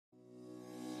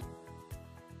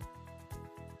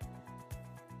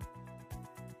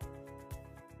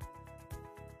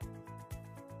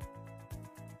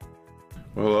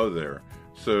Well, hello there.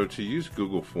 So to use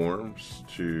Google Forms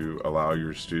to allow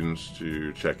your students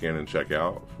to check in and check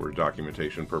out for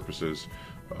documentation purposes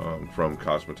from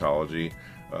cosmetology,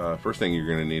 first thing you're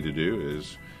going to need to do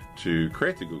is to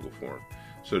create the Google form.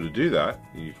 So to do that,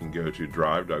 you can go to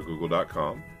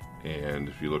drive.google.com, and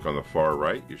if you look on the far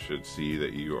right, you should see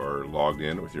that you are logged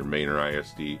in with your Manor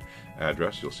ISD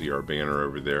address. You'll see our banner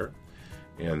over there.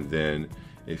 And then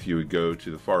if you would go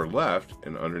to the far left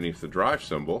and underneath the Drive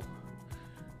symbol,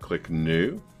 click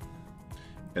New,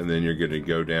 and then you're going to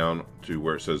go down to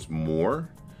where it says More,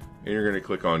 and you're going to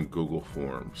click on Google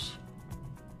Forms.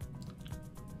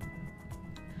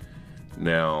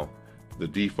 Now, the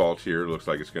default here looks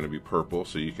like it's going to be purple,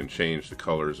 so you can change the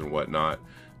colors and whatnot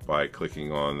by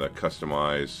clicking on the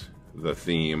Customize the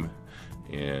Theme,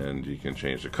 and you can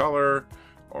change the color,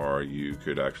 or you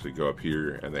could actually go up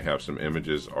here and they have some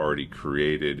images already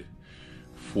created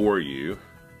for you,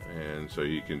 and so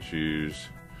you can choose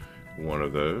one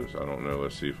of those. I don't know,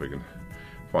 let's see if we can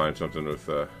find something with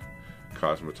a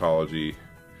cosmetology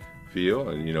feel,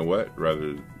 and you know what,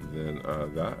 rather than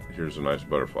that, here's a nice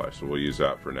butterfly, so we'll use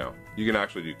that for now. You can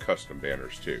actually do custom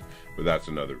banners too, but that's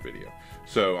another video.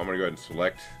 So I'm going to go ahead and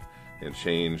select and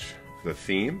change the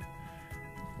theme,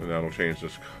 and that'll change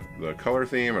the color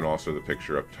theme and also the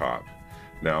picture up top.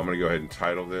 Now I'm going to go ahead and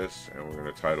title this, and we're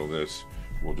going to title this,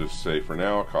 we'll just say for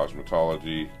now,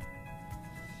 cosmetology.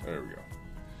 There we go.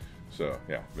 So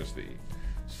yeah, missed the E.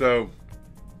 So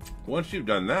once you've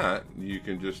done that, you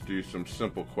can just do some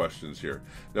simple questions here.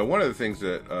 Now, one of the things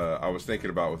that I was thinking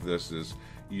about with this is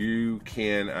you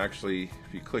can actually,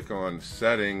 if you click on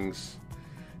settings,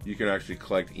 you can actually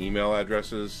collect email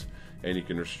addresses, and you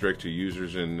can restrict to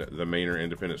users in the Manor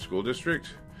Independent School District.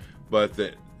 But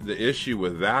the issue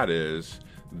with that is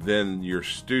then your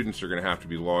students are going to have to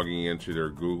be logging into their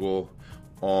Google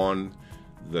on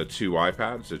the two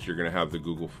iPads that you're going to have the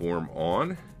Google form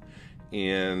on,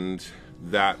 and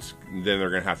then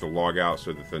they're going to have to log out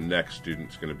so that the next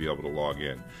student's going to be able to log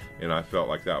in. And I felt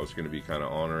like that was going to be kind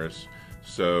of onerous,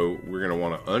 so we're going to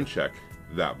want to uncheck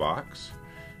that box,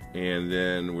 and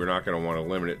then we're not going to want to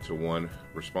limit it to one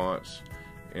response.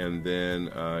 And then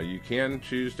you can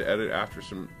choose to edit after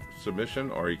some submission,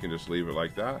 or you can just leave it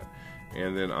like that.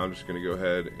 And then I'm just going to go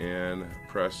ahead and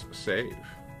press save.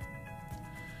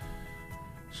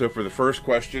 So for the first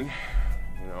question,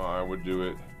 I would do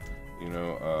it,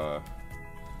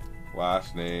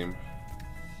 last name,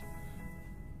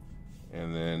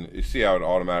 and then you see how it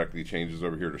automatically changes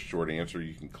over here to short answer.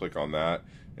 You can click on that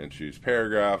and choose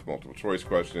paragraph, multiple choice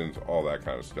questions, all that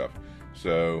kind of stuff.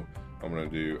 So I'm going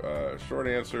to do a short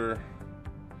answer,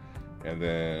 and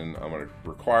then I'm going to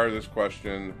require this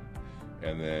question,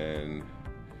 and then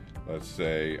let's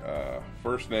say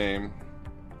first name.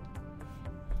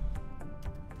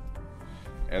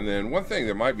 And then one thing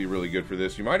that might be really good for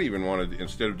this, you might even want to,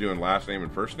 instead of doing last name and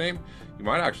first name, you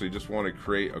might actually just want to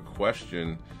create a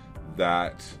question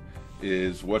that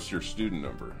is, what's your student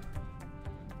number?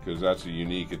 Because that's a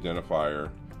unique identifier.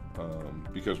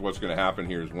 Because what's going to happen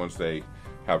here is once they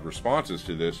have responses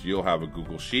to this, you'll have a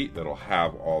Google Sheet that'll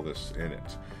have all this in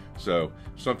it. So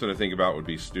something to think about would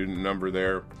be student number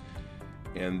there.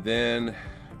 And then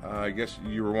I guess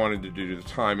you were wanting to do the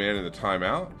time in and the time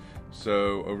out.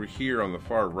 So over here on the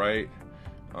far right,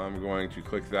 I'm going to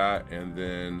click that, and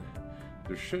then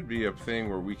there should be a thing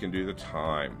where we can do the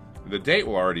time. The date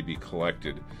will already be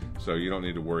collected, so you don't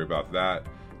need to worry about that.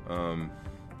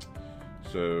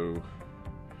 So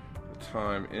the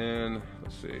time in,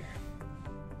 let's see.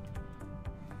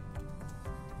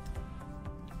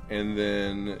 And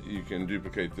then you can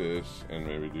duplicate this and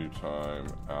maybe do time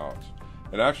out.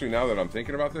 And actually, now that I'm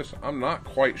thinking about this, I'm not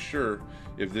quite sure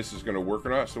if this is going to work or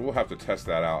not, so we'll have to test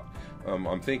that out.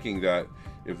 I'm thinking that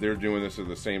if they're doing this at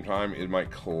the same time, it might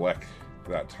collect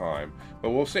that time,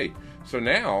 but we'll see. So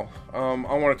now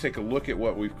I want to take a look at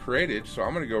what we've created, so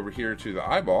I'm going to go over here to the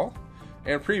eyeball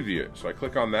and preview it. So I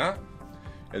click on that,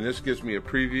 and this gives me a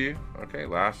preview. Okay,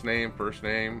 last name, first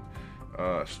name,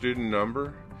 student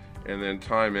number, and then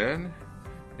time in,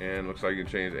 and looks like you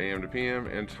can change AM to PM,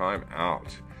 and time out.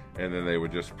 And then they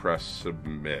would just press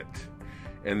submit.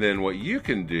 And then what you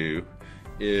can do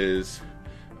is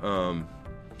I'm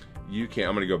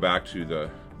going to go back to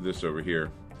this over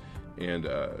here and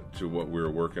to what we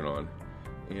were working on.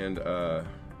 And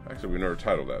actually we never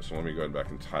titled that, so let me go ahead back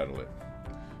and title it.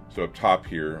 So up top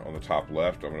here on the top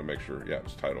left, I'm going to make sure, yeah,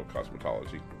 it's titled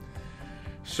cosmetology.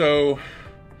 So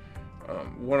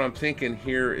what I'm thinking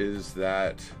here is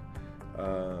that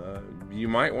you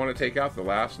might want to take out the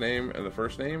last name and the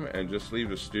first name and just leave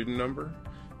the student number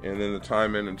and then the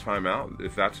time in and time out.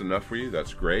 If that's enough for you,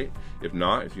 that's great. If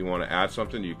not, if you want to add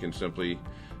something, you can simply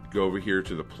go over here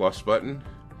to the plus button,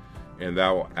 and that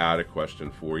will add a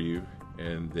question for you,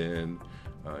 and then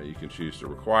you can choose to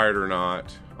require it or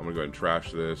not. I'm going to go ahead and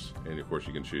trash this, and of course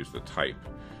you can choose the type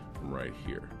from right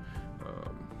here.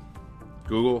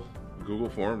 Google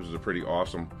Forms is a pretty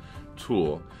awesome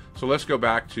tool. So let's go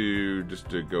back to, just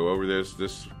to go over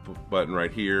this button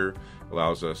right here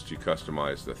allows us to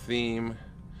customize the theme,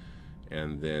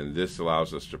 and then this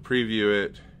allows us to preview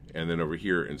it, and then over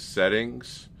here in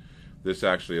settings, this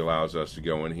actually allows us to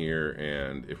go in here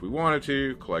and, if we wanted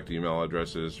to, collect email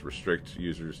addresses, restrict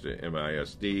users to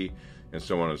MISD, and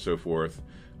so on and so forth.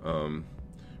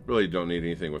 Really don't need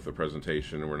anything with the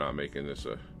presentation, and we're not making this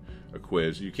a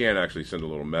quiz. You can actually send a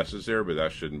little message there, but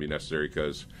that shouldn't be necessary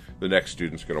because the next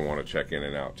student's going to want to check in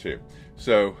and out too.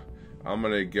 So I'm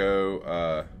going to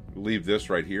go leave this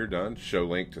right here done, show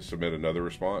link to submit another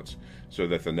response, so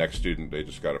that the next student, they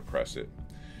just got to press it.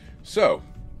 So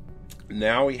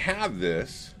now we have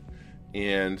this,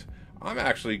 and I'm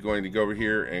actually going to go over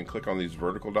here and click on these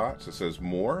vertical dots. It says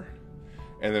more,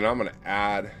 and then I'm going to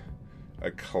add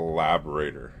a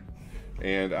collaborator.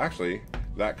 And actually,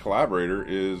 that collaborator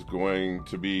is going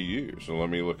to be you. So let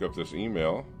me look up this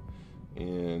email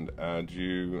and add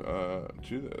you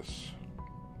to this.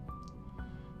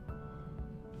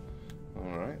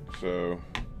 All right, so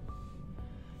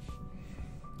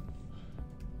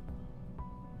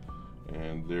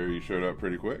and there you showed up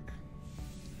pretty quick.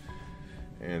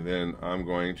 And then I'm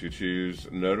going to choose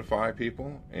notify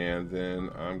people, and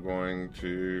then I'm going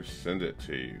to send it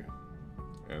to you.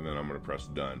 And then I'm going to press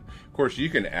done. Of course, you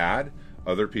can add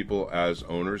other people as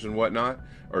owners and whatnot,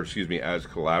 or excuse me, as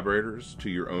collaborators to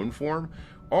your own form.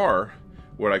 Or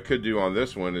what I could do on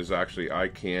this one is actually I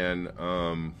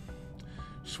can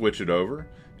switch it over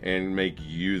and make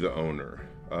you the owner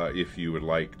if you would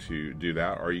like to do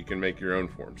that, or you can make your own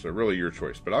form. So really your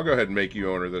choice. But I'll go ahead and make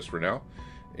you owner this for now.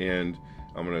 And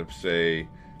I'm going to say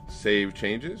save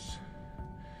changes.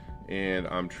 And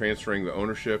I'm transferring the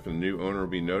ownership, and the new owner will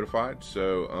be notified.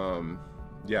 So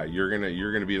yeah, you're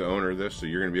gonna be the owner of this, so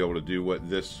you're gonna be able to do with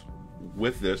this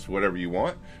whatever you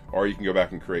want, or you can go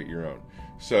back and create your own.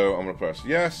 So I'm gonna press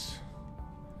yes.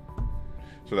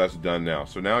 So that's done now.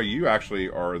 So now you actually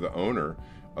are the owner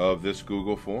of this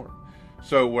Google form.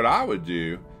 So what I would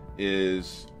do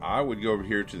is I would go over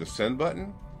here to the send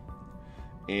button,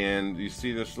 and you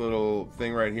see this little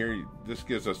thing right here. This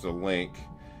gives us the link.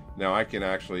 Now I can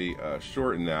actually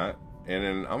shorten that, and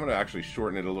then I'm going to actually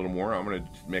shorten it a little more. I'm going to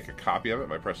make a copy of it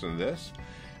by pressing this,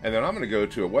 and then I'm going to go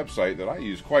to a website that I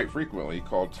use quite frequently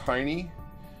called tinyurl.com,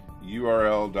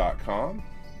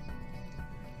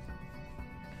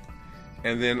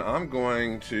 and then I'm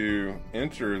going to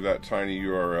enter that tiny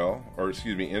URL, or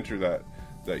excuse me, enter that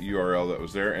URL that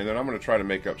was there, and then I'm going to try to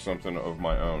make up something of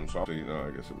my own. So I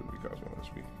guess it wouldn't be Cosmo, it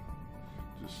would be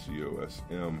just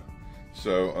COSM.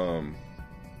 So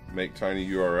make tiny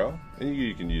URL, and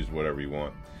you can use whatever you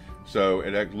want. So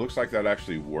it looks like that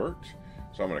actually worked.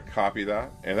 So I'm going to copy that,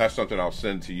 and that's something I'll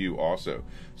send to you also.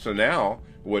 So now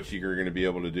what you're going to be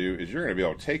able to do is you're going to be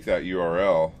able to take that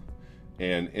URL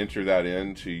and enter that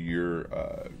into your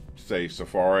say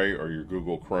Safari or your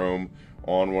Google Chrome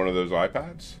on one of those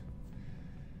iPads,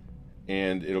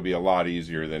 and it'll be a lot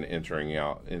easier than entering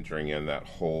in that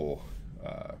whole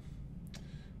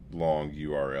long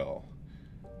URL.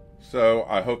 So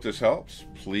I hope this helps.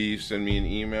 Please send me an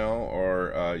email,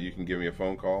 or you can give me a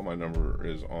phone call. My number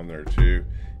is on there too.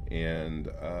 And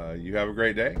you have a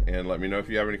great day, and let me know if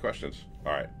you have any questions.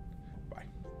 All right.